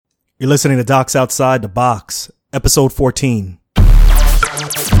You're listening to Docs Outside the Box, episode 14.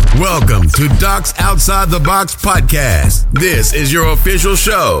 Welcome to Docs Outside the Box podcast. This is your official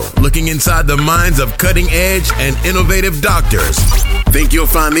show, looking inside the minds of cutting-edge and innovative doctors. Think you'll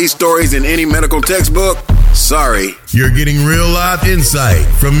find these stories in any medical textbook? Sorry. You're getting real-life insight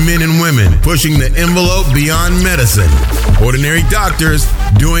from men and women pushing the envelope beyond medicine. Ordinary doctors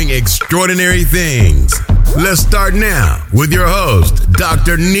doing extraordinary things. Let's start now with your host,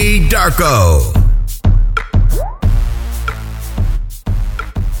 Dr. Nee Darko.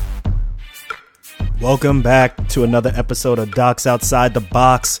 Welcome back to another episode of Docs Outside the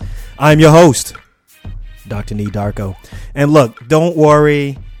Box. I'm your host, Dr. Nee Darko. And look, don't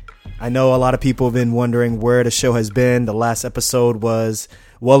worry. I know a lot of people have been wondering where the show has been. The last episode was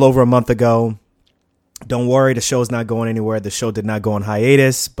well over a month ago. Don't worry, the show is not going anywhere. The show did not go on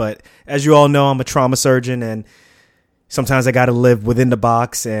hiatus. But as you all know, I'm a trauma surgeon, and sometimes I got to live within the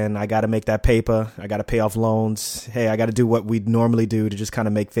box, and I got to make that paper. I got to pay off loans. Hey, I got to do what we normally do to just kind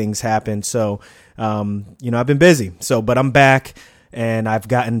of make things happen. So, I've been busy. But I'm back, and I've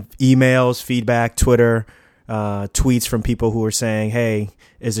gotten emails, feedback, Twitter, tweets from people who are saying, hey,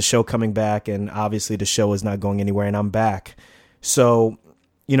 is the show coming back? And obviously the show is not going anywhere, and I'm back. So,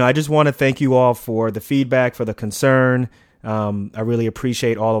 I just want to thank you all for the feedback, for the concern. I really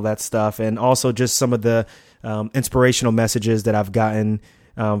appreciate all of that stuff. And also just some of the inspirational messages that I've gotten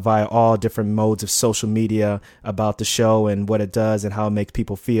via all different modes of social media about the show and what it does and how it makes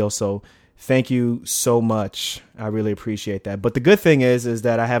people feel. So thank you so much. I really appreciate that. But the good thing is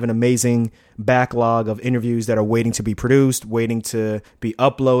that I have an amazing backlog of interviews that are waiting to be produced, waiting to be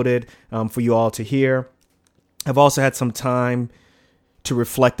uploaded for you all to hear. I've also had some time to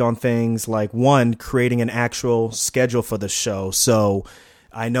reflect on things like, one, creating an actual schedule for the show. So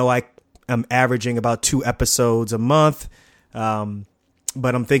I know I am averaging about 2 episodes a month, but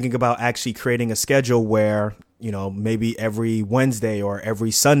I'm thinking about actually creating a schedule where, maybe every Wednesday or every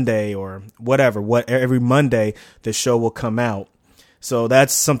Sunday or every Monday, the show will come out. So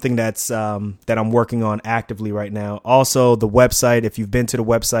that's something that I'm working on actively right now. Also, the website, if you've been to the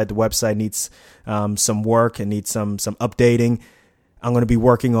website needs some work and needs some updating. I'm going to be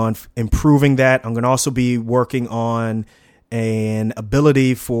working on improving that. I'm going to also be working on an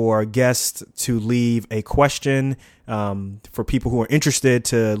ability for guests to leave a question, for people who are interested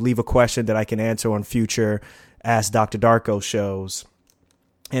to leave a question that I can answer on future Ask Dr. Darko shows.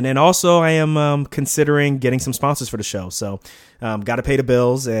 And then also I am considering getting some sponsors for the show. So got to pay the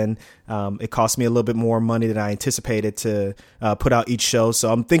bills, and it cost me a little bit more money than I anticipated to put out each show.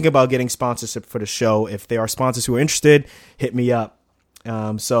 So I'm thinking about getting sponsorship for the show. If there are sponsors who are interested, hit me up.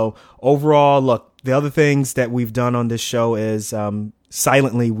 So overall, look, the other things that we've done on this show is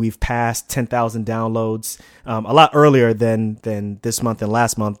silently we've passed 10,000 downloads a lot earlier than this month and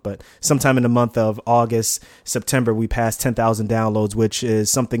last month. But sometime in the month of August, September, we passed 10,000 downloads, which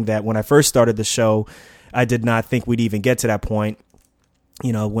is something that when I first started the show, I did not think we'd even get to that point.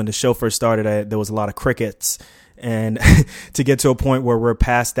 When the show first started, there was a lot of crickets. And to get to a point where we're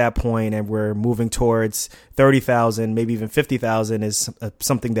past that point and we're moving towards 30,000, maybe even 50,000 is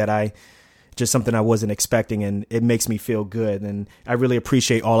something that I wasn't expecting. And it makes me feel good. And I really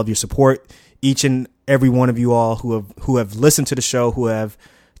appreciate all of your support. Each and every one of you all who have listened to the show, who have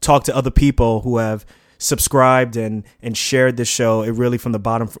talked to other people, who have subscribed and shared this show. It really, from the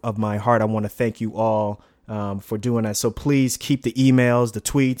bottom of my heart, I want to thank you all for doing that. So please keep the emails, the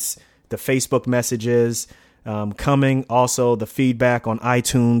tweets, the Facebook messages coming. Also, the feedback on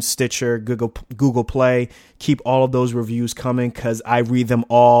iTunes, Stitcher, Google Play. Keep all of those reviews coming because I read them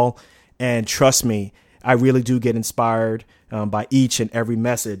all. And trust me, I really do get inspired by each and every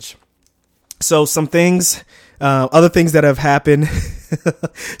message. So some things, other things that have happened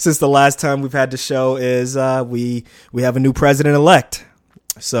since the last time we've had the show is we have a new president-elect.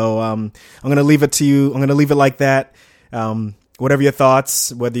 So I'm going to leave it to you. I'm going to leave it like that. Whatever your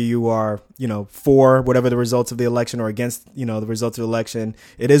thoughts, whether you are, for whatever the results of the election or against, the results of the election,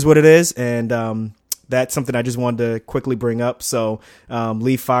 it is what it is. And that's something I just wanted to quickly bring up. So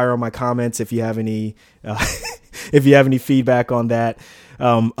leave fire on my comments if you have any feedback on that.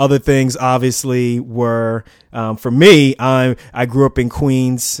 Other things obviously were, for me, I grew up in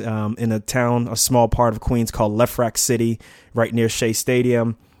Queens, in a small part of Queens called Lefrak City, right near Shea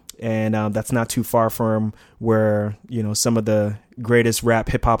Stadium. And that's not too far from where, some of the greatest rap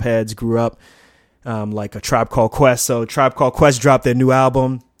hip hop heads grew up, like a Tribe Called Quest. So Tribe Called Quest dropped their new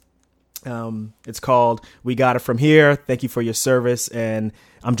album. It's called We Got It From Here. Thank you for your service. And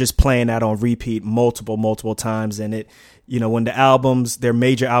I'm just playing that on repeat multiple times. And it, when their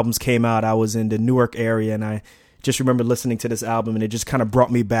major albums came out, I was in the Newark area and I just remember listening to this album, and it just kind of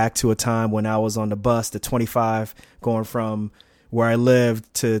brought me back to a time when I was on the bus, the 25, going from where I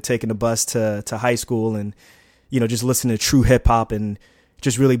lived to taking the bus to high school, and, just listening to true hip hop and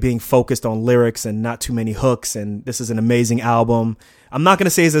just really being focused on lyrics and not too many hooks. And this is an amazing album. I'm not going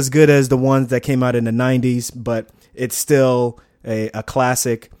to say it's as good as the ones that came out in the 90s, but it's still a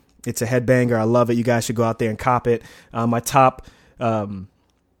classic. It's a headbanger. I love it. You guys should go out there and cop it. My top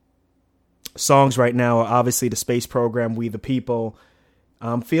songs right now are obviously The Space Program, We the People.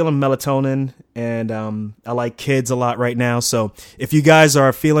 I'm feeling Melatonin, and I like Kids a lot right now. So if you guys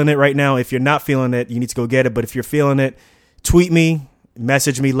are feeling it right now, if you're not feeling it, you need to go get it. But if you're feeling it, tweet me,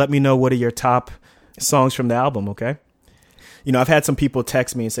 message me, let me know what are your top songs from the album, okay? I've had some people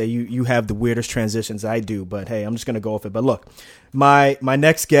text me and say, you have the weirdest transitions. I do, but hey, I'm just going to go with it. But look, my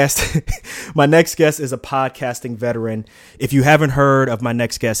next guest, my next guest is a podcasting veteran. If you haven't heard of my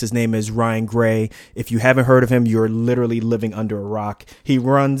next guest, his name is Ryan Gray. If you haven't heard of him, you're literally living under a rock. He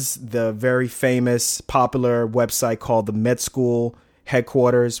runs the very famous, popular website called the Med School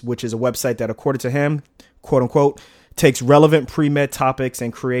Headquarters, which is a website that, according to him, quote unquote, takes relevant pre-med topics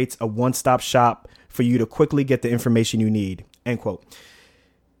and creates a one-stop shop for you to quickly get the information you need. End quote.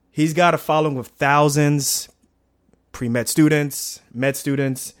 He's got a following of thousands, pre-med students, med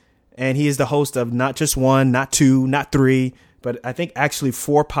students, and he is the host of not just one, not two, not three, but I think actually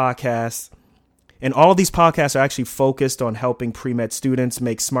 4 podcasts. And all of these podcasts are actually focused on helping pre-med students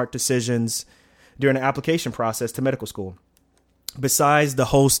make smart decisions during the application process to medical school. Besides the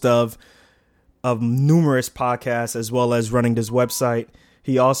host of numerous podcasts, as well as running this website,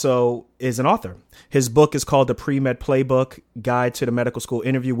 he also is an author. His book is called The Pre-Med Playbook, Guide to the Medical School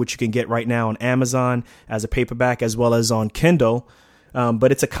Interview, which you can get right now on Amazon as a paperback as well as on Kindle.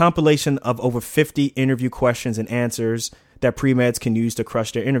 But it's a compilation of over 50 interview questions and answers that pre-meds can use to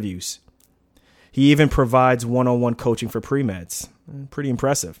crush their interviews. He even provides one-on-one coaching for pre-meds. Pretty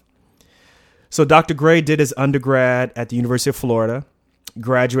impressive. So Dr. Gray did his undergrad at the University of Florida,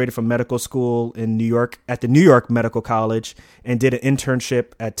 graduated from medical school in New York at the New York Medical College, and did an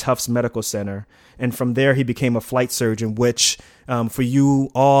internship at Tufts Medical Center. And from there, he became a flight surgeon, which for you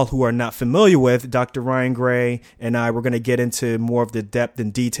all who are not familiar with, Dr. Ryan Gray and I were going to get into more of the depth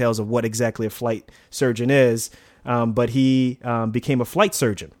and details of what exactly a flight surgeon is. But he became a flight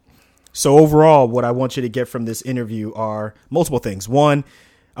surgeon. So overall, what I want you to get from this interview are multiple things. One,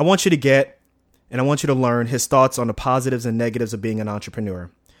 I want you to learn his thoughts on the positives and negatives of being an entrepreneur.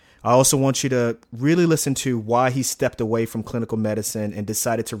 I also want you to really listen to why he stepped away from clinical medicine and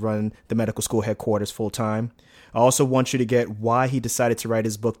decided to run the medical school headquarters full time. I also want you to get why he decided to write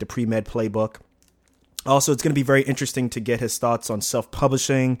his book, The Pre-Med Playbook. Also, it's going to be very interesting to get his thoughts on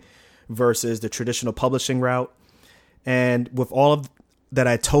self-publishing versus the traditional publishing route. And with all of that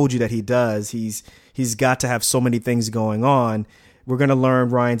I told you that he does, he's got to have so many things going on. We're going to learn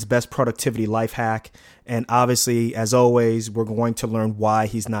Ryan's best productivity life hack. And obviously, as always, we're going to learn why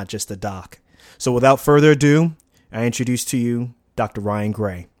he's not just a doc. So without further ado, I introduce to you Dr. Ryan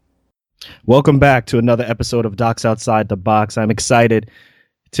Gray. Welcome back to another episode of Docs Outside the Box. I'm excited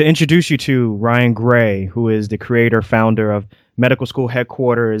to introduce you to Ryan Gray, who is the creator, founder of Medical School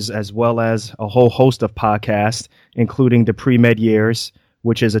Headquarters, as well as a whole host of podcasts, including the Pre-Med Years,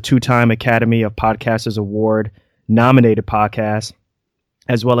 which is a 2-time Academy of Podcasters Award nominated podcast,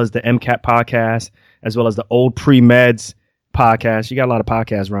 as well as the MCAT podcast, as well as the Old Pre-Meds podcast. You got a lot of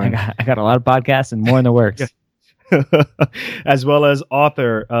podcasts, Ryan. I got a lot of podcasts and more in the works. As well as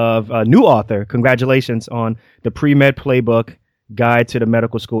new author. Congratulations on the Pre-Med Playbook, Guide to the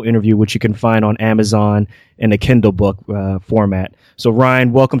Medical School Interview, which you can find on Amazon in a Kindle book format. So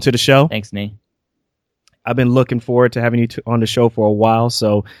Ryan, welcome to the show. Thanks, Nate. I've been looking forward to having you on the show for a while.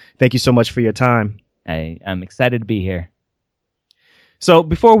 So thank you so much for your time. I'm excited to be here. So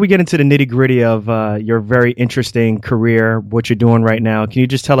before we get into the nitty gritty of your very interesting career, what you're doing right now, can you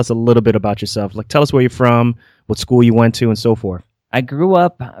just tell us a little bit about yourself? Like, tell us where you're from, what school you went to, and so forth. I grew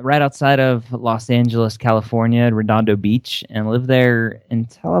up right outside of Los Angeles, California, at Redondo Beach, and lived there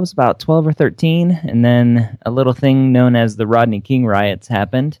until I was about 12 or 13. And then a little thing known as the Rodney King riots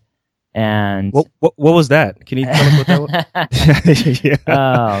happened. And what was that? Can you tell us what that was? Yeah.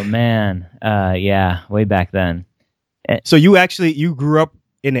 Oh man, yeah, way back then. So you grew up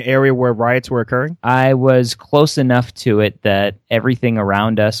in an area where riots were occurring? I was close enough to it that everything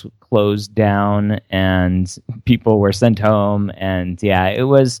around us closed down and people were sent home. And yeah, it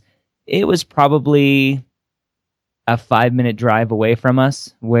was probably a 5-minute drive away from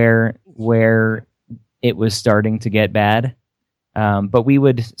us where it was starting to get bad. But we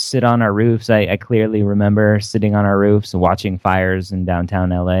would sit on our roofs. I clearly remember sitting on our roofs and watching fires in downtown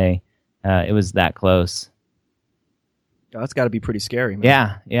LA. It was that close. Oh, that's got to be pretty scary,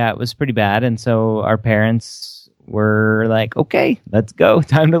 man. Yeah, it was pretty bad. And so our parents were like, okay, let's go.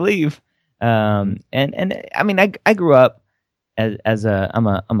 Time to leave. And I mean, I grew up as I'm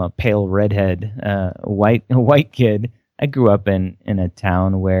a pale redhead, white kid. I grew up in a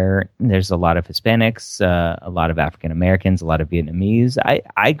town where there's a lot of Hispanics, a lot of African Americans, a lot of Vietnamese.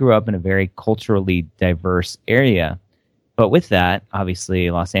 I grew up in a very culturally diverse area. But with that, obviously,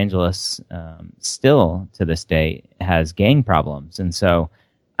 Los Angeles still to this day has gang problems. And so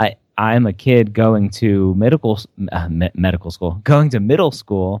I'm a kid going to middle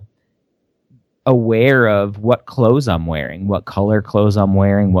school, aware of what clothes I'm wearing, what color clothes I'm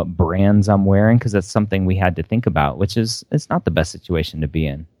wearing, what brands I'm wearing, because that's something we had to think about, which is it's not the best situation to be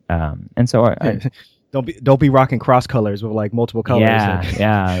in. And so don't be rocking cross colors with like multiple colors.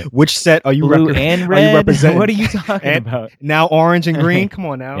 Yeah. Which set are you blue and red? Are you representing? What are you talking about? Now orange and green. Come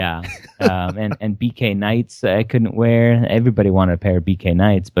on now. Yeah. And BK Knights I couldn't wear. Everybody wanted a pair of BK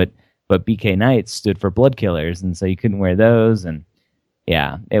Knights, but BK Knights stood for blood killers, and so you couldn't wear those. And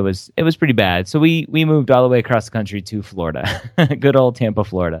yeah, it was pretty bad. So we moved all the way across the country to Florida, good old Tampa,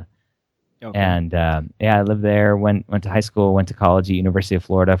 Florida. Okay. And I lived there, went to high school, went to college at University of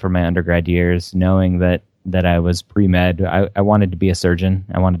Florida for my undergrad years, knowing that I was pre-med. I wanted to be a surgeon.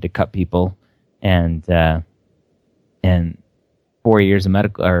 I wanted to cut people. And 4 years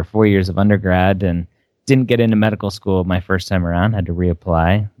of undergrad, and didn't get into medical school my first time around. Had to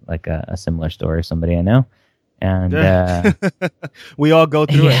reapply, like a similar story of somebody I know. And we all go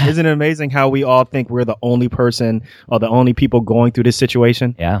through it. Isn't it amazing how we all think we're the only person or the only people going through this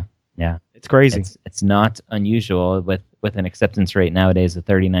situation? Yeah. It's crazy. It's not unusual with an acceptance rate nowadays of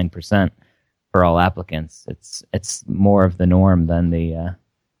 39% for all applicants. It's more of the norm than the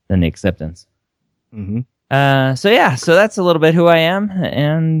acceptance. Mm-hmm. So that's a little bit who I am,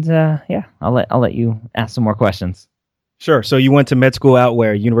 and I'll let you ask some more questions. Sure. So you went to med school out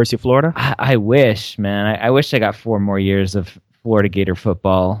where? University of Florida? I wish, man. I wish I got 4 more years of Florida Gator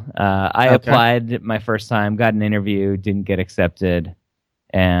football. I applied my first time, got an interview, didn't get accepted,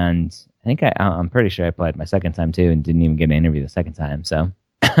 and I think I'm pretty sure I applied my second time too, and didn't even get an interview the second time. So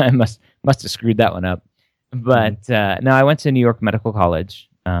I must have screwed that one up. But no, I went to New York Medical College,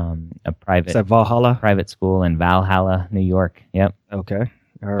 a private. Is that Valhalla? Private school in Valhalla, New York. Yep. Okay.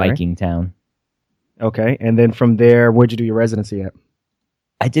 All right. Viking town. Okay, and then from there, where'd you do your residency at?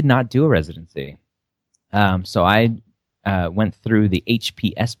 I did not do a residency. So I went through the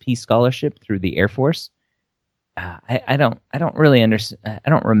HPSP scholarship through the Air Force. I don't really understand. I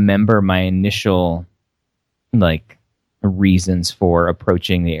don't remember my initial reasons for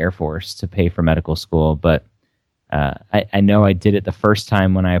approaching the Air Force to pay for medical school, but I know I did it the first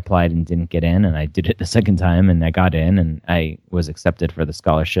time when I applied and didn't get in, and I did it the second time and I got in and I was accepted for the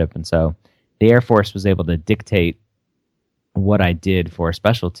scholarship, and so the Air Force was able to dictate what I did for a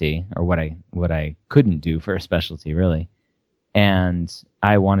specialty, or what I couldn't do for a specialty, really. And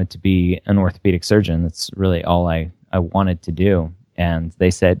I wanted to be an orthopedic surgeon. That's really all I wanted to do. And they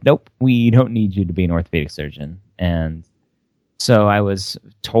said, nope, we don't need you to be an orthopedic surgeon. And so I was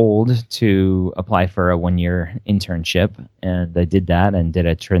told to apply for a 1-year internship, and I did that and did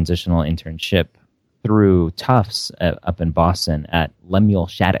a transitional internship through Tufts up in Boston at Lemuel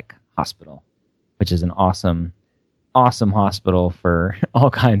Shattuck Hospital, which is an awesome hospital for all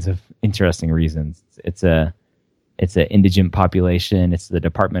kinds of interesting reasons. It's an indigent population. It's the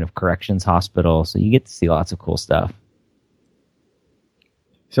Department of Corrections hospital, so you get to see lots of cool stuff.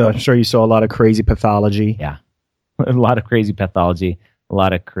 So I'm sure you saw a lot of crazy pathology. Yeah, a lot of crazy pathology, a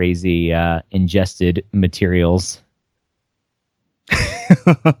lot of crazy ingested materials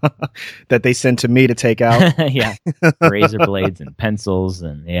that they sent to me to take out. Yeah, razor blades and pencils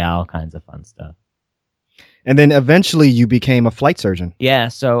and all kinds of fun stuff. And then eventually you became a flight surgeon. Yeah,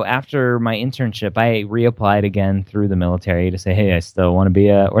 so after my internship, I reapplied again through the military to say, hey, I still want to be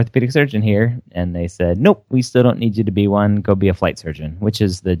an orthopedic surgeon here. And they said, nope, we still don't need you to be one. Go be a flight surgeon, which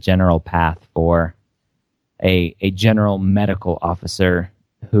is the general path for a general medical officer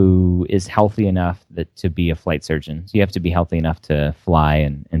who is healthy enough to be a flight surgeon. So you have to be healthy enough to fly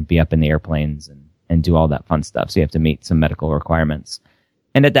and be up in the airplanes and do all that fun stuff. So you have to meet some medical requirements.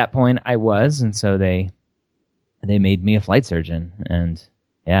 And at that point, I was, and so they made me a flight surgeon, and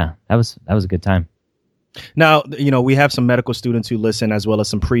yeah, that was a good time. Now, we have some medical students who listen as well as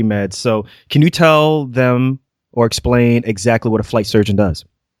some pre-meds. So can you tell them or explain exactly what a flight surgeon does?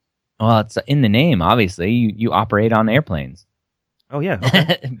 Well, it's in the name, obviously. You operate on airplanes. Oh, yeah.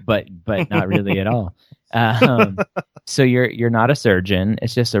 Okay. but not really at all. So you're not a surgeon.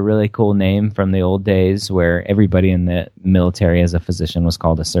 It's just a really cool name from the old days where everybody in the military as a physician was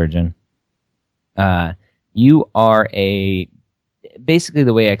called a surgeon. you are basically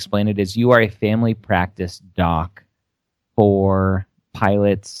the way I explain it is you are a family practice doc for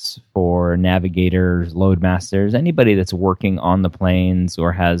pilots, for navigators, loadmasters, anybody that's working on the planes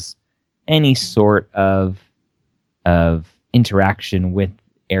or has any sort of interaction with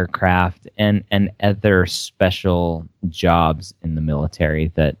aircraft and other special jobs in the military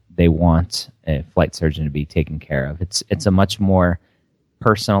that they want a flight surgeon to be taken care of. It's a much more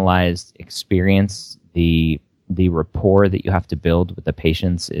personalized experience. The rapport that you have to build with the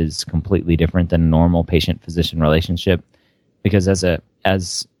patients is completely different than a normal patient-physician relationship. Because as a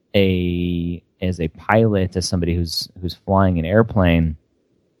pilot, as somebody who's flying an airplane,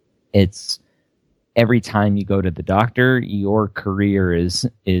 it's every time you go to the doctor, your career is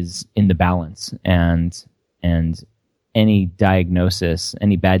in the balance, and any diagnosis,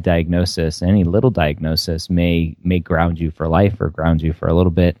 any bad diagnosis, any little diagnosis may ground you for life or ground you for a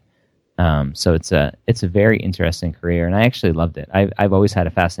little bit. So it's a very interesting career, and I actually loved it. I've always had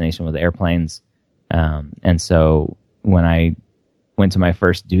a fascination with airplanes, and so when I went to my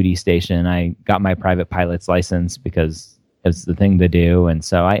first duty station, I got my private pilot's license because it's the thing to do. And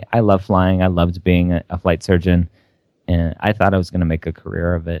so I love flying. I loved being a flight surgeon, and I thought I was going to make a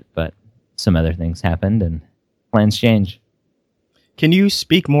career of it, but some other things happened and plans change. Can you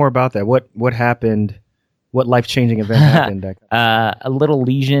speak more about that? What happened? What life-changing event happened? A little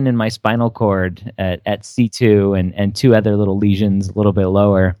lesion in my spinal cord at C2 and two other little lesions a little bit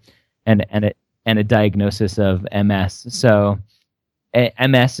lower, and a diagnosis of MS. So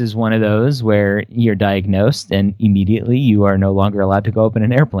MS is one of those where you're diagnosed and immediately you are no longer allowed to go up in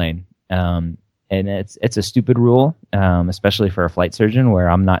an airplane. And it's a stupid rule, especially for a flight surgeon where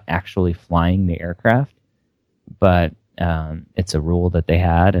I'm not actually flying the aircraft, but it's a rule that they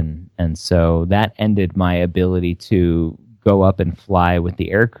had. And so that ended my ability to go up and fly with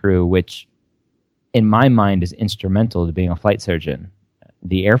the air crew, which in my mind is instrumental to being a flight surgeon.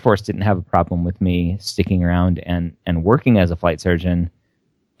 The Air Force didn't have a problem with me sticking around and working as a flight surgeon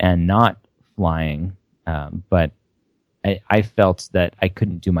and not flying, but I felt that I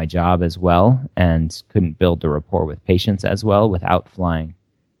couldn't do my job as well and couldn't build a rapport with patients as well without flying.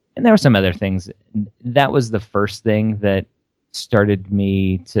 And there were some other things. That was the first thing that started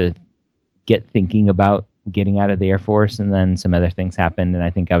me to get thinking about getting out of the Air Force, and then some other things happened, and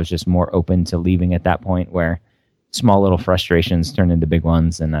I think I was just more open to leaving at that point where small little frustrations turned into big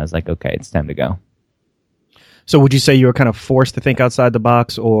ones, and I was like, okay, it's time to go. So would you say you were kind of forced to think outside the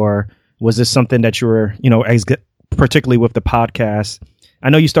box, or was this something that you were, particularly with the podcast? I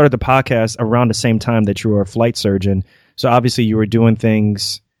know you started the podcast around the same time that you were a flight surgeon, so obviously you were doing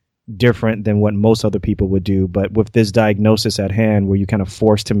things different than what most other people would do, but with this diagnosis at hand, were you kind of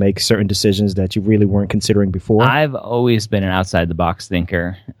forced to make certain decisions that you really weren't considering before? I've always been an outside the box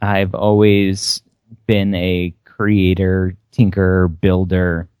thinker. I've always been a creator, tinker,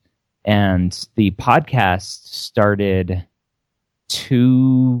 builder, and the podcast started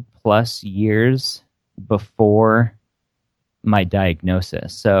 2+ years before my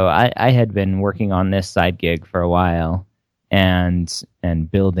diagnosis. So I had been working on this side gig for a while and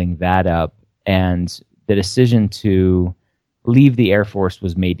building that up, and the decision to leave the Air Force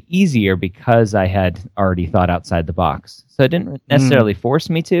was made easier because I had already thought outside the box. So it didn't necessarily force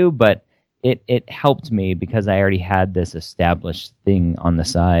me to, but it helped me because I already had this established thing on the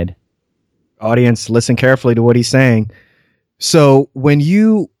side. Audience, listen carefully to what he's saying. So when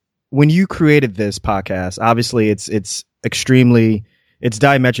you created this podcast, obviously it's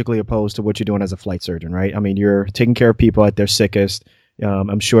diametrically opposed to what you're doing as a flight surgeon, right? I mean, you're taking care of people at their sickest.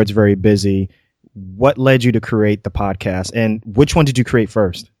 I'm sure it's very busy. What led you to create the podcast, and which one did you create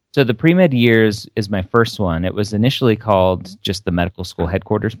first? So the Pre-Med Years is my first one. It was initially called just the Medical School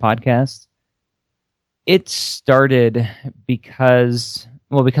Headquarters Podcast. It started because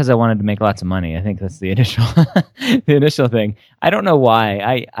I wanted to make lots of money. I think that's the initial thing. I don't know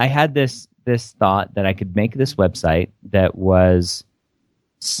why. I had this thought that I could make this website that was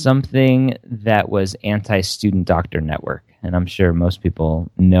something that was anti-student doctor network. And I'm sure most people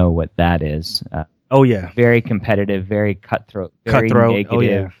know what that is. Oh, yeah. Very competitive, very cutthroat, very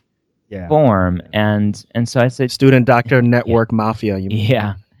negative form. And so I said... Student doctor network mafia. You mean?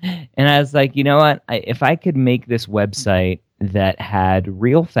 Yeah. And I was like, you know what? If I could make this website that had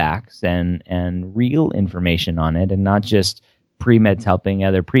real facts and real information on it, and not just pre-meds helping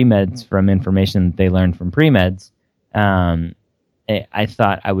other pre-meds from information that they learned from pre-meds, I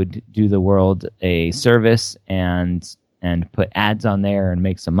thought I would do the world a service and put ads on there and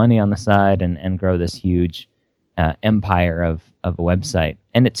make some money on the side and grow this huge empire of a website.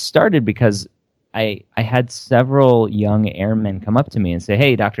 And it started because I had several young airmen come up to me and say,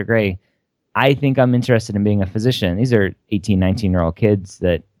 "Hey, Dr. Gray, I think I'm interested in being a physician. These are 18, 19-year-old kids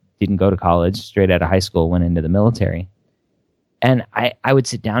that didn't go to college, straight out of high school, went into the military. And I would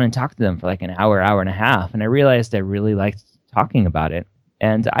sit down and talk to them for like an hour, hour and a half. And I realized I really liked talking about it.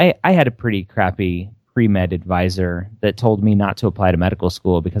 And I had a pretty crappy pre-med advisor that told me not to apply to medical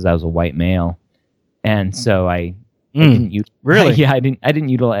school because I was a white male. And so I didn't really? I didn't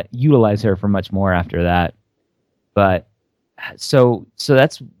utilize her for much more after that. But so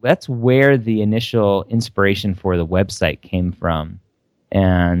that's where the initial inspiration for the website came from.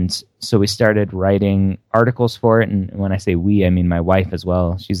 And so we started writing articles for it. And when I say we, I mean my wife as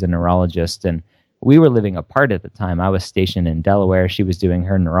well. She's a neurologist, and we were living apart at the time. I was stationed in Delaware. She was doing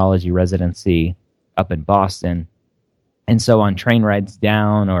her neurology residency up in Boston. And so on train rides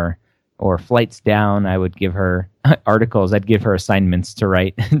down or flights down, I would give her articles. I'd give her assignments to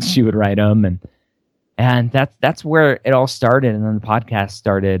write, and she would write them. And that's where it all started. And then the podcast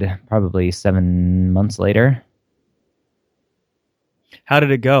started probably 7 months later. How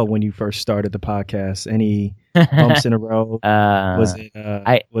did it go when you first started the podcast? Any bumps in the road?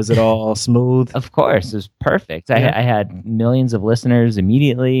 Was it all smooth? Of course, it was perfect. Yeah. I had millions of listeners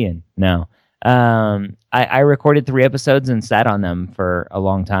immediately, and no. I recorded 3 episodes and sat on them for a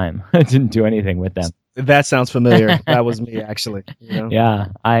long time. I didn't do anything with them. That sounds familiar. That was me, actually. You know? Yeah,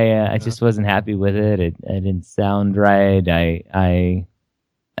 I just wasn't happy with it. It didn't sound right.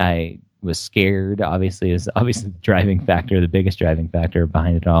 I was scared. Obviously, it was the driving factor, the biggest driving factor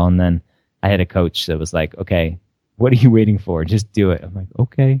behind it all. And then I had a coach that was like, "Okay, what are you waiting for? Just do it." I'm like,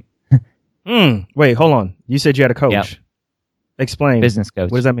 "Okay." Wait, hold on. You said you had a coach. Yep. Explain. Business coach.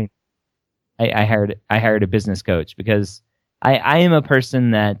 What does that mean? I hired a business coach because I am a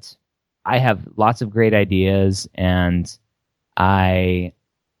person that I have lots of great ideas, and I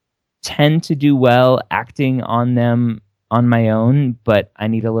tend to do well acting on them on my own, but I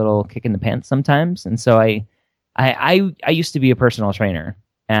need a little kick in the pants sometimes. And so I used to be a personal trainer,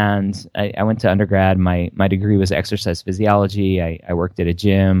 and I went to undergrad. My degree was exercise physiology. I worked at a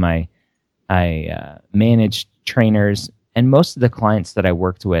gym. I managed trainers, and most of the clients that I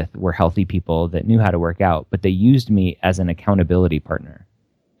worked with were healthy people that knew how to work out, but they used me as an accountability partner.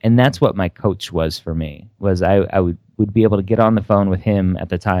 And that's what my coach was for me, was I would be able to get on the phone with him at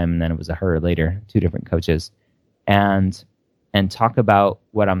the time, and then it was a her later, 2 different coaches, and talk about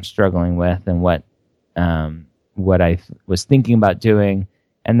what I'm struggling with and what I was thinking about doing.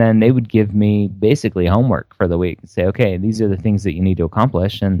 And then they would give me basically homework for the week and say, "Okay, these are the things that you need to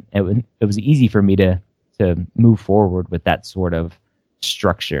accomplish." And it was easy for me to move forward with that sort of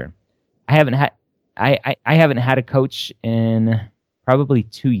structure. I haven't had a coach in probably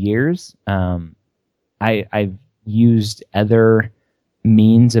 2 years. I've used other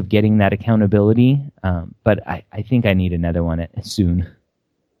means of getting that accountability, but I think I need another one soon.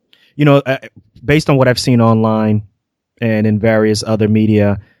 You know, based on what I've seen online and in various other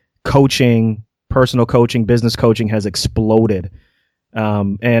media, coaching, personal coaching, business coaching has exploded.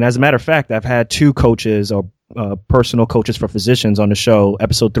 And as a matter of fact, I've had 2 coaches or personal coaches for physicians on the show,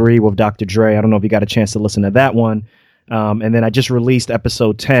 episode 3 with Dr. Dre. I don't know if you got a chance to listen to that one. And then I just released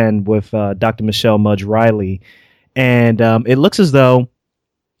episode 10 with Dr. Michelle Mudge Riley. And it looks as though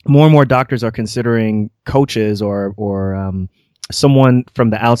more and more doctors are considering coaches or someone from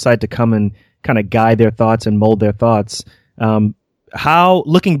the outside to come and kind of guide their thoughts and mold their thoughts. How,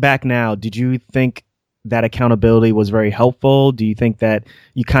 looking back now, did you think that accountability was very helpful? Do you think that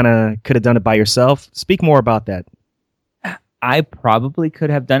you kind of could have done it by yourself? Speak more about that. I probably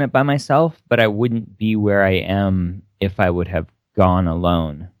could have done it by myself, but I wouldn't be where I am if I would have gone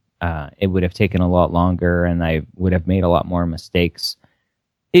alone. It would have taken a lot longer, and I would have made a lot more mistakes.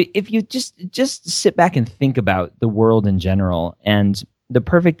 If you just sit back and think about the world in general, and the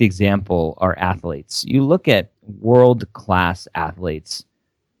perfect example are athletes. You look at world-class athletes,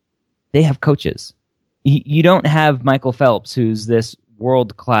 they have coaches. You don't have Michael Phelps, who's this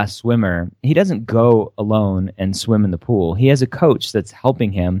world-class swimmer. He doesn't go alone and swim in the pool. He has a coach that's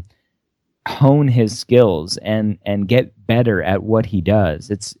helping him hone his skills and get better at what he does.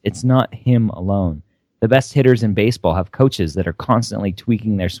 It's not him alone. The best hitters in baseball have coaches that are constantly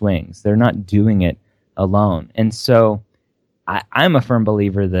tweaking their swings. They're not doing it alone. And so I'm a firm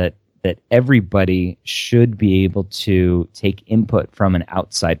believer that everybody should be able to take input from an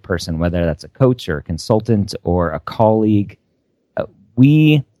outside person, whether that's a coach or a consultant or a colleague.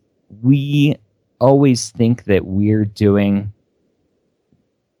 We always think that we're doing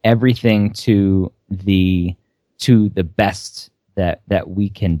everything to the best that we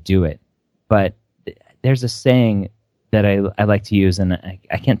can do it. But there's a saying that I like to use, and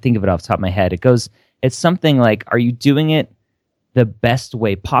I can't think of it off the top of my head. It's something like, are you doing it the best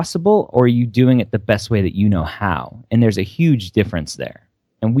way possible, or are you doing it the best way that you know how? And there's a huge difference there.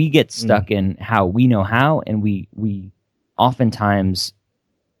 And we get stuck in how we know how, and we oftentimes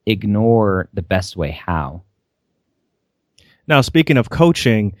ignore the best way how. Now, speaking of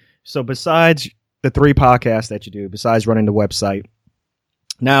coaching, so besides the 3 podcasts that you do, besides running the website,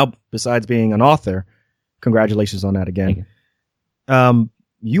 now besides being an author, congratulations on that again.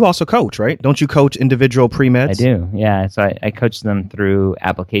 You also coach, right? Don't you coach individual pre-meds? I do, yeah. So I coach them through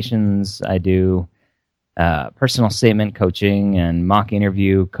applications. I do personal statement coaching and mock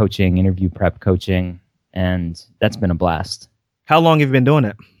interview coaching, interview prep coaching, and that's been a blast. How long have you been doing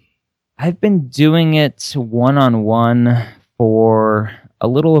it? I've been doing it one-on-one for a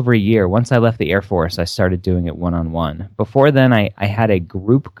little over a year. Once I left the Air Force, I started doing it one-on-one. Before then, I had a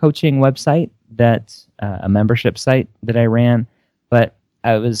group coaching website, a membership site that I ran, but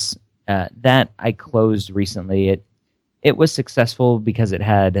I closed recently. It was successful because it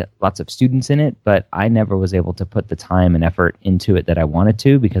had lots of students in it, but I never was able to put the time and effort into it that I wanted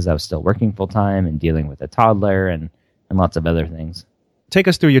to because I was still working full time and dealing with a toddler and lots of other things. Take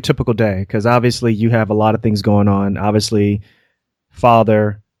us through your typical day, because obviously you have a lot of things going on. Obviously,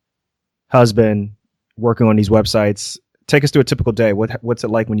 father, husband, working on these websites. Take us through a typical day. What's it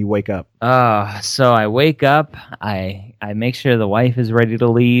like when you wake up? So I wake up, I make sure the wife is ready to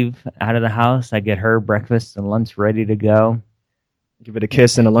leave out of the house. I get her breakfast and lunch ready to go. Give it a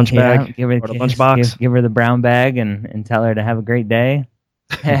kiss in a lunch bag, give her or the lunchbox. Give her the brown bag and tell her to have a great day.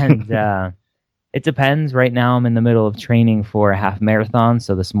 And it depends. Right now I'm in the middle of training for a half marathon.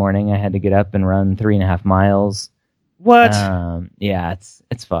 So this morning I had to get up and run 3.5 miles. What? Yeah,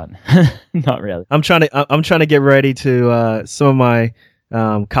 it's fun. Not really. I'm trying to get ready to. Some of my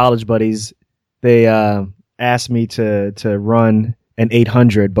college buddies, they asked me to run an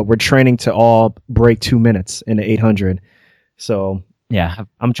 800, but we're training to all break 2 minutes in the 800. So yeah,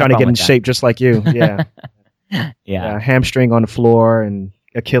 I'm trying to get in shape just like you. Yeah. Yeah. Hamstring on the floor and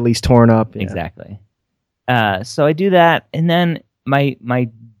Achilles torn up. Yeah. Exactly. So I do that, and then my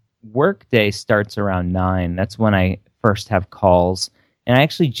work day starts around 9. That's when I first have calls, and I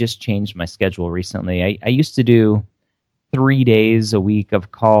actually just changed my schedule recently. I used to do 3 days a week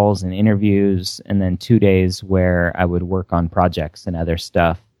of calls and interviews, and then 2 days where I would work on projects and other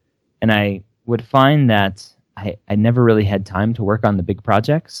stuff. And I would find that I never really had time to work on the big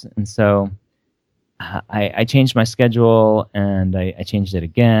projects, and so I changed my schedule, and I changed it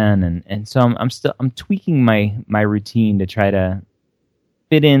again, and so I'm tweaking my routine to try to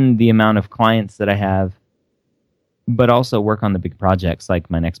fit in the amount of clients that I have, but also work on the big projects like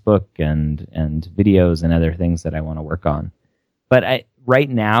my next book and videos and other things that I want to work on. But right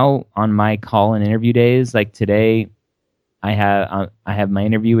now on my call and interview days, like today, I have my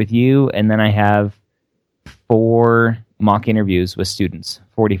interview with you, and then I have 4 mock interviews with students,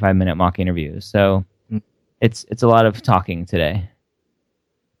 45-minute mock interviews. So it's a lot of talking today.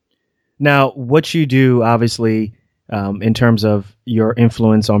 Now, what you do, obviously, in terms of your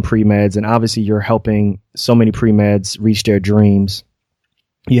influence on pre-meds, and obviously you're helping so many pre-meds reach their dreams.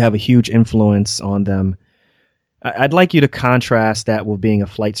 You have a huge influence on them. I'd like you to contrast that with being a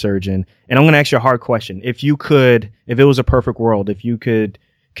flight surgeon. And I'm going to ask you a hard question. If it was a perfect world, if you could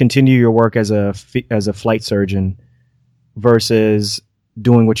continue your work as a flight surgeon versus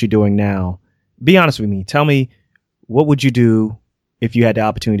doing what you're doing now, be honest with me. Tell me, what would you do if you had the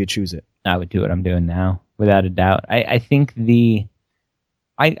opportunity to choose it? I would do what I'm doing now, without a doubt. I think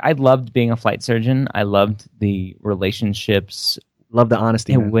I loved being a flight surgeon. I loved the relationships. Love the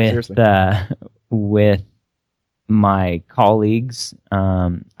honesty, man. With my colleagues.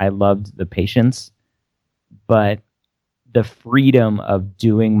 I loved the patients, but the freedom of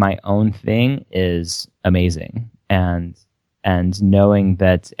doing my own thing is amazing. And knowing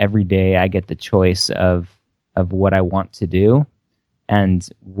that every day I get the choice of what I want to do and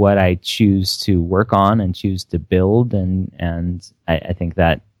what I choose to work on and choose to build. And I think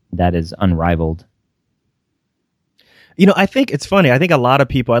that is unrivaled. You know, I think it's funny. I think a lot of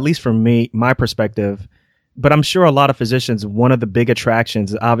people, at least from me, my perspective, but I'm sure a lot of physicians, one of the big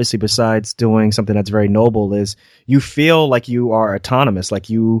attractions, obviously, besides doing something that's very noble, is you feel like you are autonomous, like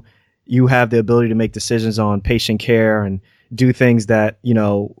you have the ability to make decisions on patient care and do things that, you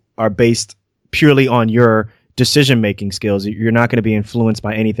know, are based purely on your decision-making skills. You're not going to be influenced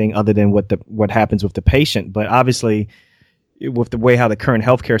by anything other than what happens with the patient. But obviously, with the way how the current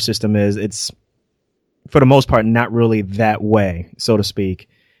healthcare system is, it's, for the most part, not really that way, so to speak.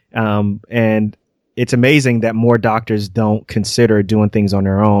 And it's amazing that more doctors don't consider doing things on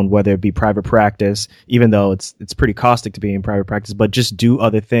their own, whether it be private practice, even though it's pretty caustic to be in private practice, but just do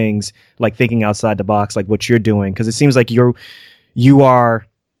other things like thinking outside the box, like what you're doing. Because it seems like you are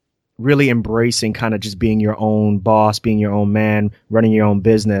really embracing kind of just being your own boss, being your own man, running your own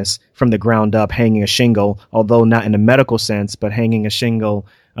business from the ground up, hanging a shingle, although not in a medical sense, but hanging a shingle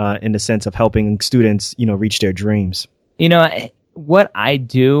in the sense of helping students, reach their dreams. What I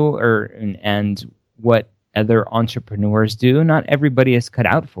do and what other entrepreneurs do, not everybody is cut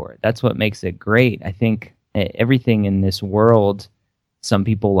out for it. That's what makes it great. I think everything in this world, some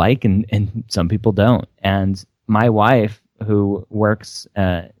people like and some people don't. And my wife, who works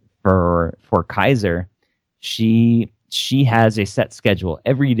for Kaiser, she has a set schedule.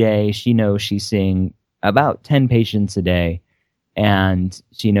 Every day she knows she's seeing about 10 patients a day, and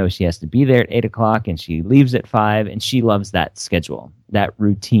she knows she has to be there at 8 o'clock, and she leaves at 5, and she loves that schedule, that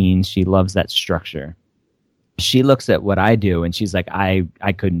routine. She loves that structure. She looks at what I do and she's like, I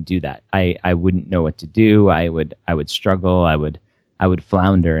couldn't do that. I wouldn't know what to do. I would struggle. I would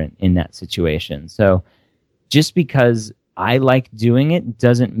flounder in that situation. So just because I like doing it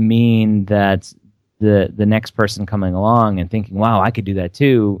doesn't mean that the next person coming along and thinking, wow, I could do that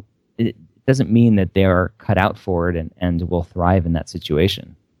too, it doesn't mean that they are cut out for it and will thrive in that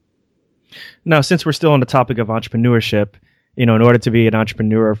situation. Now, since we're still on the topic of entrepreneurship, in order to be an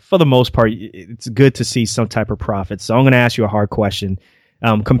entrepreneur, for the most part, it's good to see some type of profit. So I'm going to ask you a hard question.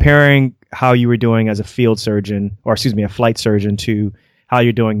 Comparing how you were doing as a field surgeon, or excuse me, a flight surgeon, to how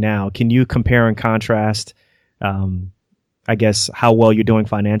you're doing now, can you compare and contrast, I guess, how well you're doing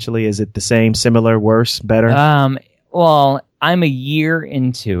financially? Is it the same, similar, worse, better? Well, I'm a year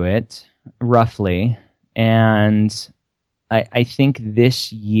into it, roughly, and I think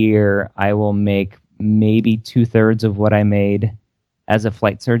this year I will make maybe 2/3 of what I made as a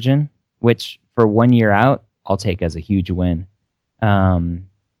flight surgeon, which for 1 year out, I'll take as a huge win.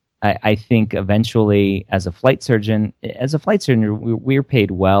 I think eventually as a flight surgeon, we're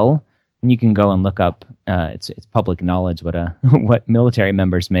paid well, and you can go and look up, it's public knowledge what military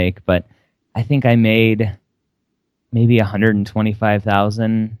members make, but I think I made maybe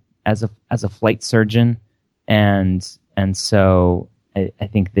 $125,000 as a flight surgeon, and so I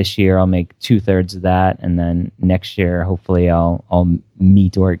think this year I'll make 2/3 of that, and then next year hopefully I'll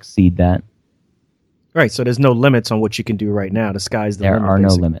meet or exceed that. Right. So there's no limits on what you can do right now. The sky's the limit. There are no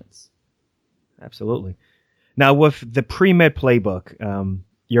limits. Absolutely. Now, with the Pre-Med Playbook,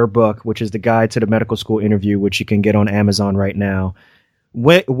 your book, which is the guide to the medical school interview, which you can get on Amazon right now,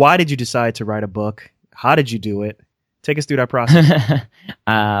 why did you decide to write a book? How did you do it? Take us through that process.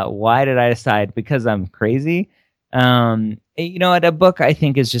 Why did I decide? Because I'm crazy. A book, I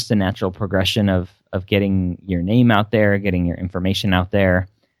think, is just a natural progression of getting your name out there, getting your information out there.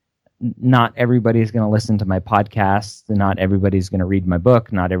 Not everybody's going to listen to my podcast. Not everybody's going to read my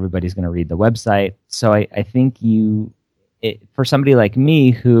book. Not everybody's going to read the website. So I think for somebody like me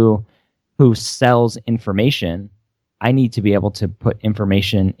who sells information, I need to be able to put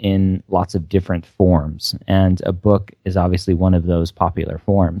information in lots of different forms. And a book is obviously one of those popular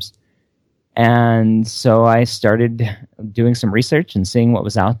forms. And so I started doing some research and seeing what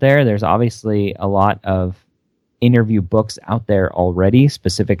was out there. There's obviously a lot of interview books out there already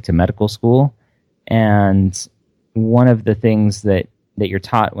specific to medical school. And one of the things that you're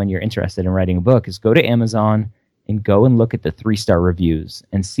taught when you're interested in writing a book is go to Amazon and go and look at the 3-star reviews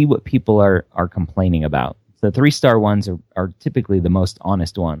and see what people are complaining about. The 3-star ones are typically the most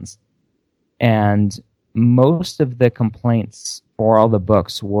honest ones. And most of the complaints for all the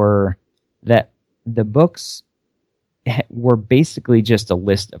books were that the books were basically just a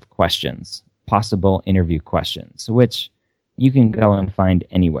list of questions, possible interview questions, which you can go and find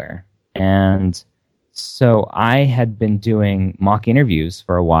anywhere. And so I had been doing mock interviews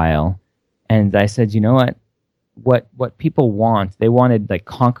for a while, and I said, you know what people want, they wanted like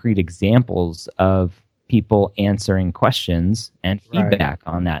concrete examples of people answering questions and feedback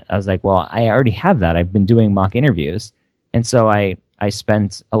on that. I was like, well, I already have that. I've been doing mock interviews. And so I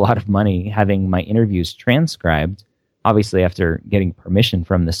spent a lot of money having my interviews transcribed, obviously after getting permission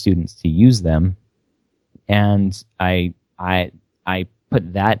from the students to use them. And I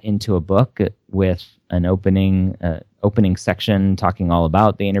put that into a book with an opening section talking all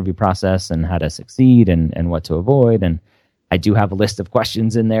about the interview process and how to succeed and what to avoid. And I do have a list of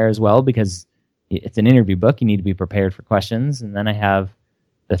questions in there as well, because it's an interview book. You need to be prepared for questions. And then I have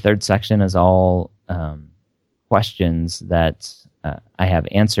the third section is all questions that I have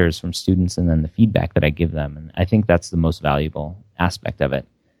answers from students, and then the feedback that I give them. And I think that's the most valuable aspect of it.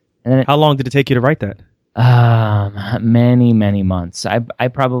 And then how long did it take you to write that? Many, many months. I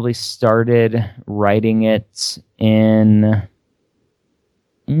probably started writing it in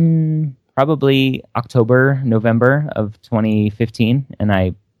probably October, November of 2015, and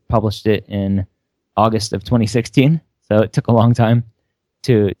I published it in August of 2016. So it took a long time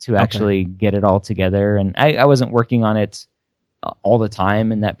to actually get it all together. And I wasn't working on it all the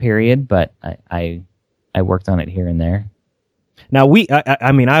time in that period, but I worked on it here and there. Now,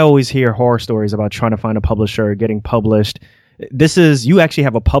 I mean, I always hear horror stories about trying to find a publisher, getting published. You actually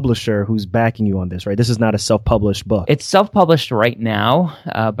have a publisher who's backing you on this, right? This is not a self-published book. It's self-published right now,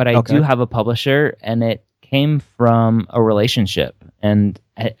 but I do have a publisher, and it came from a relationship. And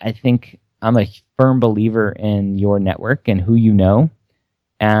I think I'm a firm believer in your network and who you know.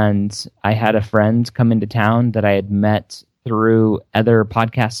 And I had a friend come into town that I had met through other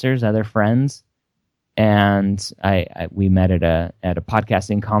podcasters, other friends. And we met at a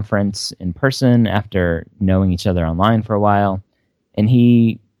podcasting conference in person after knowing each other online for a while. And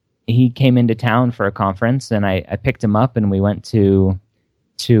he came into town for a conference, and I picked him up, and we went to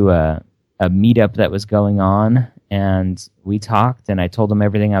a meetup that was going on, and we talked, and I told him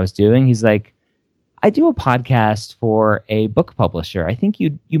everything I was doing. He's like, I do a podcast for a book publisher. I think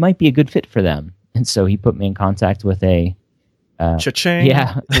you might be a good fit for them. And so he put me in contact with Cha-ching.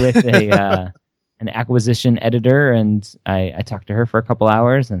 with an acquisition editor, and I talked to her for a couple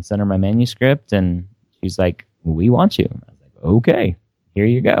hours and sent her my manuscript, and she's like, we want you. I was like, okay, here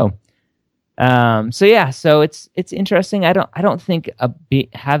you go. So it's interesting. I don't think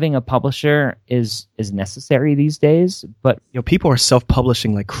having a publisher is necessary these days, but people are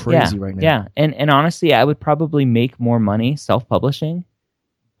self-publishing like crazy right now. Yeah, and honestly, I would probably make more money self-publishing,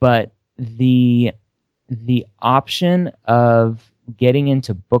 but the option of getting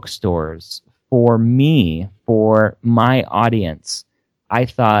into bookstores for me, for my audience, I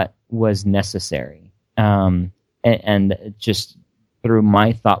thought was necessary. And just through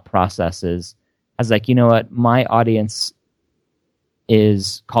my thought processes, I was like, you know what? My audience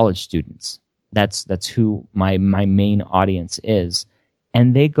is college students. That's who my main audience is.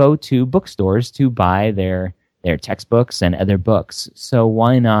 And they go to bookstores to buy their textbooks and other books. So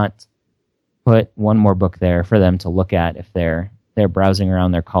why not put one more book there for them to look at if they're browsing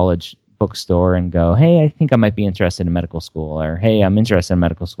around their college bookstore and go, hey, I think I might be interested in medical school, or hey, I'm interested in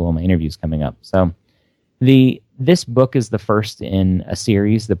medical school. My interview's coming up. So this book is the first in a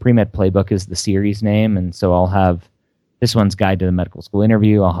series. The Pre-Med Playbook is the series name, and so I'll have this one's Guide to the Medical School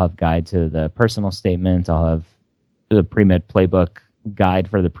Interview. I'll have Guide to the Personal Statement. I'll have the Pre-Med Playbook Guide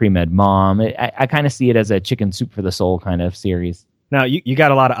for the Pre-Med Mom. I kind of see it as a chicken soup for the soul kind of series. Now, you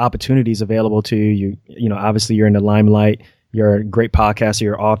got a lot of opportunities available to you. You know, obviously you're in the limelight. You're a great podcaster.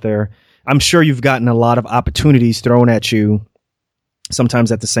 You're an author. I'm sure you've gotten a lot of opportunities thrown at you,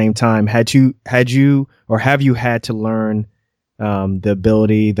 sometimes at the same time. Have you had to learn the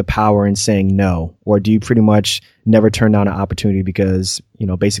ability, the power in saying no? Or do you pretty much never turn down an opportunity because,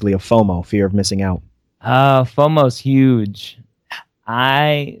 basically a FOMO, fear of missing out? FOMO's huge.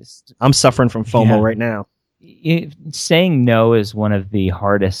 I'm suffering from FOMO right now. Saying no is one of the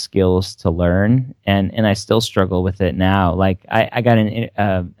hardest skills to learn, and I still struggle with it now. Like I got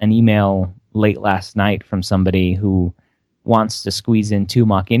an email late last night from somebody who wants to squeeze in 2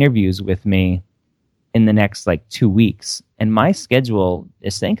 mock interviews with me in the next 2 weeks, and my schedule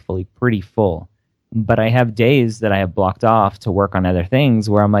is thankfully pretty full. But I have days that I have blocked off to work on other things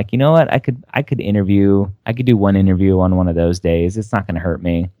where I'm like, you know what, I could do one interview on one of those days. It's not going to hurt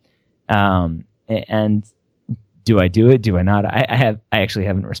me. And do I do it? Do I not? I actually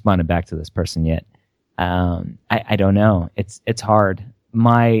haven't responded back to this person yet. I don't know. It's hard.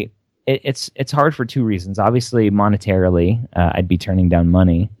 It's hard for 2 reasons. Obviously, monetarily, I'd be turning down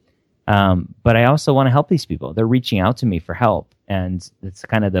money. But I also want to help these people. They're reaching out to me for help. And it's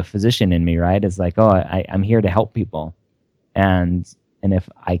kind of the physician in me, right? It's like, I'm here to help people. And if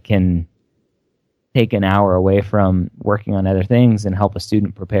I can take an hour away from working on other things and help a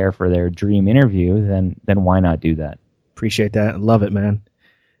student prepare for their dream interview, then why not do that? Appreciate that. Love it, man.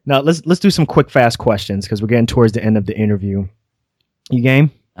 Now let's do some quick, fast questions because we're getting towards the end of the interview. You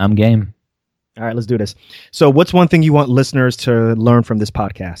game? I'm game. All right, let's do this. So what's one thing you want listeners to learn from this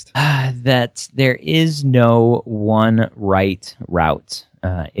podcast? That there is no one right route.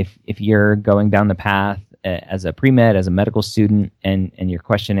 If you're going down the path as a pre-med, as a medical student, and you're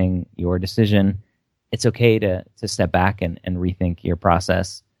questioning your decision, it's okay to step back and rethink your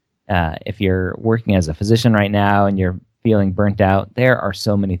process. If you're working as a physician right now and you're feeling burnt out, there are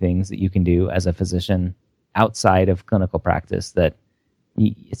so many things that you can do as a physician outside of clinical practice that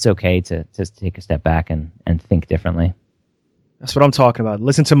it's okay to take a step back and think differently. That's what I'm talking about.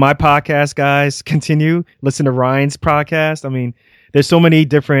 Listen to my podcast, guys. Listen to Ryan's podcast. I mean, there's so many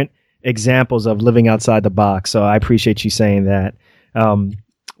different examples of living outside the box. So I appreciate you saying that.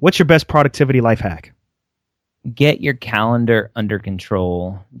 What's your best productivity life hack? Get your calendar under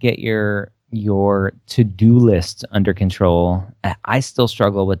control. Get your your to-do list under control. I still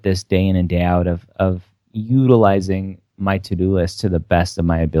struggle with this day in and day out of utilizing my to-do list to the best of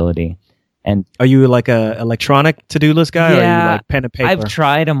my ability. And are you like a electronic to-do list guy, or are you like pen and paper? I've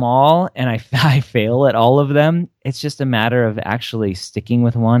tried them all, and I fail at all of them. It's just a matter of actually sticking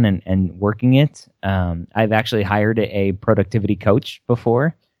with one and working it. I've actually hired a productivity coach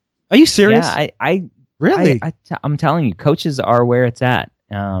before. Are you serious? Yeah, I really? I'm telling you, coaches are where it's at.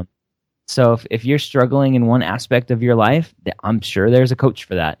 So if you're struggling in one aspect of your life, I'm sure there's a coach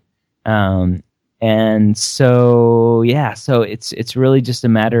for that. And so it's really just a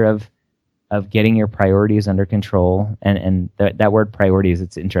matter of getting your priorities under control. And that word priorities,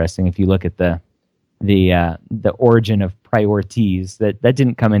 it's interesting. If you look at the origin of priorities, that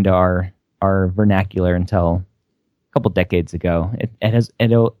didn't come into our vernacular until a couple decades ago.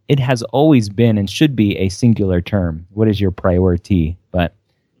 It has always been and should be a singular term. What is your priority? But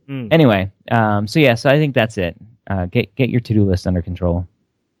anyway, so I think that's it. Get your to-do list under control.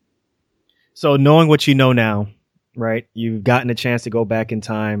 So knowing what you know now, right? You've gotten a chance to go back in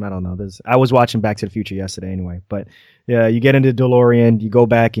time. I don't know. I was watching Back to the Future yesterday anyway, but yeah, you get into DeLorean, you go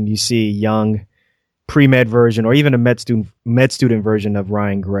back and you see young pre-med version or even a med student version of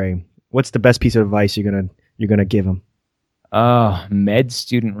Ryan Gray. What's the best piece of advice you're gonna give him? Oh, med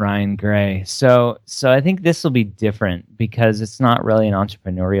student Ryan Gray. So I think this will be different because it's not really an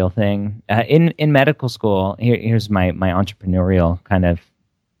entrepreneurial thing. In medical school, here's my entrepreneurial kind of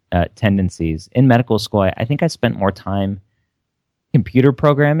tendencies. In medical school, I think I spent more time computer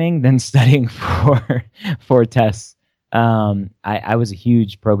programming than studying for tests. I was a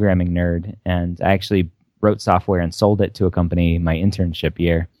huge programming nerd, and I actually wrote software and sold it to a company my internship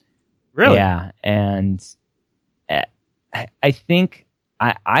year. Really? Yeah, and I think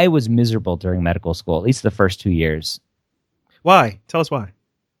I was miserable during medical school, at least the first 2 years. Why? Tell us why.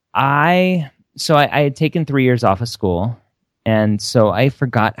 I had taken 3 years off of school, and so I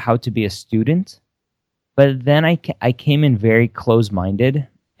forgot how to be a student. But then I came in very close-minded,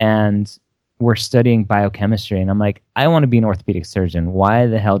 and we're studying biochemistry, and I'm like, I want to be an orthopedic surgeon. Why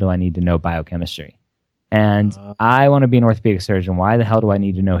the hell do I need to know biochemistry? And I want to be an orthopedic surgeon. Why the hell do I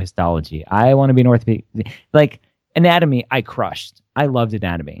need to know histology? I want to be an orthopedic... Like, anatomy, I crushed. I loved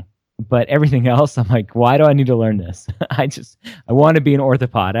anatomy. But everything else, I'm like, why do I need to learn this? I want to be an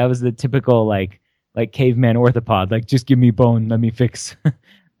orthopod. I was the typical, like caveman orthopod. Like, just give me bone, let me fix...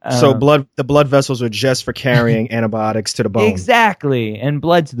 So the blood vessels are just for carrying antibiotics to the bone. Exactly, and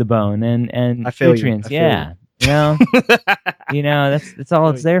blood to the bone, and nutrients. You know, that's all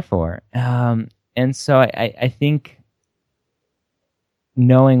it's there for. And so I think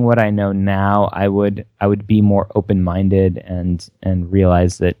knowing what I know now, I would be more open-minded and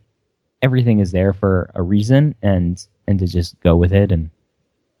realize that everything is there for a reason, and to just go with it. And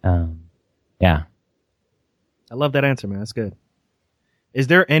yeah, I love that answer, man. That's good. Is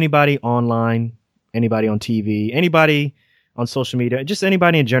there anybody online, anybody on TV, anybody on social media, just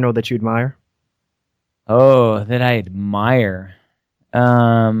anybody in general that you admire? Oh, that I admire.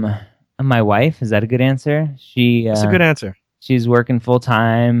 My wife, is that a good answer? That's a good answer. She's working full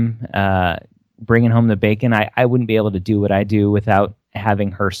time, bringing home the bacon. I wouldn't be able to do what I do without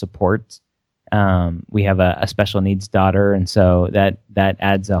having her support. We have a special needs daughter, and so that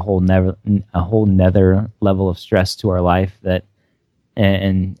adds a whole nether level of stress to our life.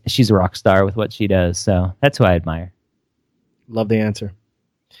 And she's a rock star with what she does. So that's who I admire. Love the answer.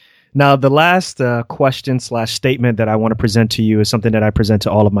 Now, the last question / statement that I want to present to you is something that I present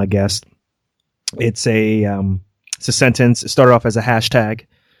to all of my guests. It's a sentence. It started off as a hashtag.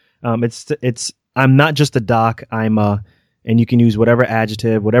 It's I'm not just a doc. I'm a, and you can use whatever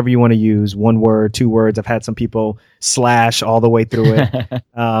adjective, whatever you want to use. 1 word, 2 words. I've had some people slash all the way through it.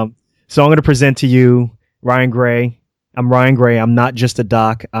 So I'm going to present to you Ryan Gray. I'm Ryan Gray. I'm not just a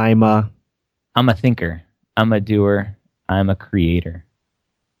doc. I'm a thinker. I'm a doer. I'm a creator.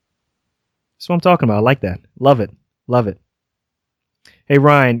 That's what I'm talking about. I like that. Love it. Love it. Hey,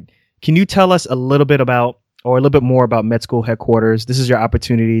 Ryan, can you tell us a little bit more about Med School Headquarters? This is your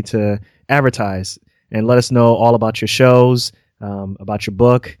opportunity to advertise and let us know all about your shows, about your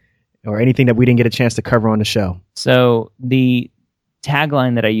book, or anything that we didn't get a chance to cover on the show. So the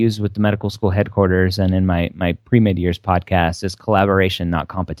tagline that I use with the Medical School Headquarters and in my pre-med years podcast is collaboration, not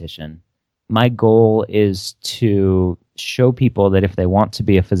competition. My goal is to show people that if they want to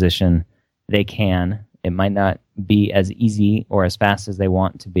be a physician, they can. It might not be as easy or as fast as they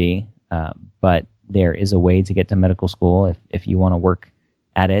want to be, but there is a way to get to medical school if you want to work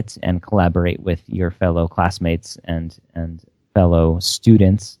at it and collaborate with your fellow classmates and fellow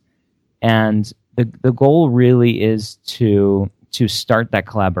students. And the goal really is to to start that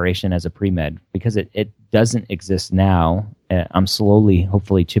collaboration as a pre-med, because it doesn't exist now. I'm slowly,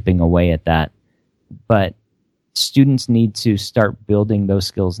 hopefully, chipping away at that. But students need to start building those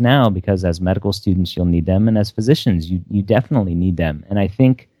skills now, because as medical students, you'll need them. And as physicians, you definitely need them. And I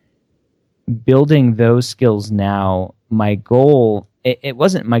think building those skills now, my goal, it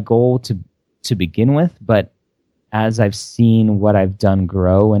wasn't my goal to begin with, but as I've seen what I've done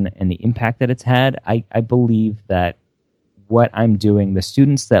grow and the impact that it's had, I believe that what I'm doing, the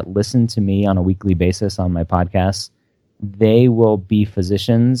students that listen to me on a weekly basis on my podcast, they will be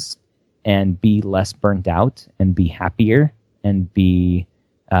physicians and be less burnt out and be happier and be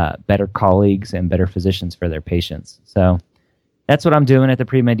better colleagues and better physicians for their patients. So that's what I'm doing at the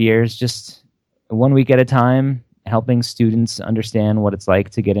pre-med years, just 1 week at a time, helping students understand what it's like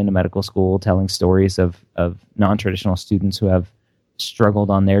to get into medical school, telling stories of non-traditional students who have struggled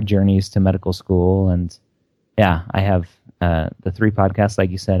on their journeys to medical school. And yeah, I have the 3 podcasts, like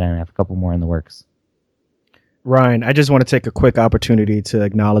you said, and I have a couple more in the works. Ryan, I just want to take a quick opportunity to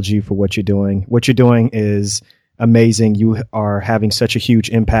acknowledge you for what you're doing. What you're doing is amazing. You are having such a huge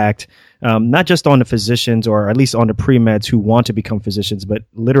impact, not just on the physicians or at least on the pre-meds who want to become physicians, but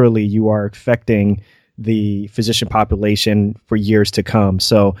literally you are affecting the physician population for years to come.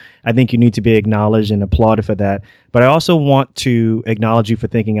 So I think you need to be acknowledged and applauded for that. But I also want to acknowledge you for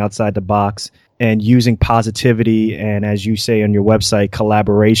thinking outside the box and using positivity and, as you say on your website,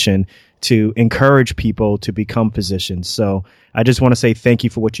 collaboration to encourage people to become physicians. So I just want to say thank you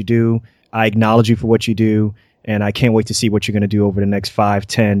for what you do. I acknowledge you for what you do, and I can't wait to see what you're going to do over the next 5,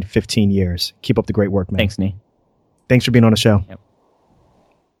 10, 15 years. Keep up the great work, man. Thanks, Nee. Thanks for being on the show. Yep.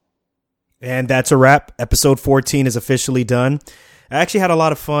 And that's a wrap. Episode 14 is officially done. I actually had a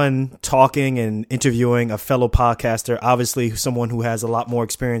lot of fun talking and interviewing a fellow podcaster, obviously someone who has a lot more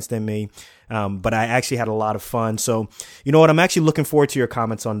experience than me, but I actually had a lot of fun. So, you know what? I'm actually looking forward to your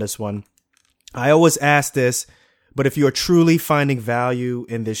comments on this one. I always ask this, but if you are truly finding value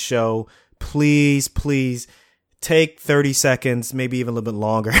in this show, please take 30 seconds, maybe even a little bit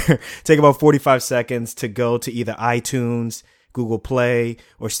longer, take about 45 seconds to go to either iTunes, Google Play,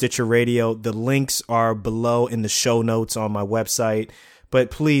 or Stitcher Radio. The links are below in the show notes on my website.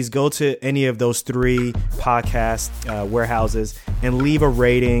 But please go to any of those 3 podcast warehouses and leave a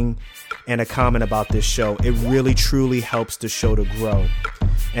rating and a comment about this show. It really, truly helps the show to grow.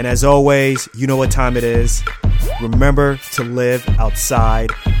 And as always, you know what time it is. Remember to live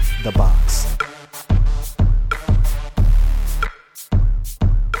outside the box.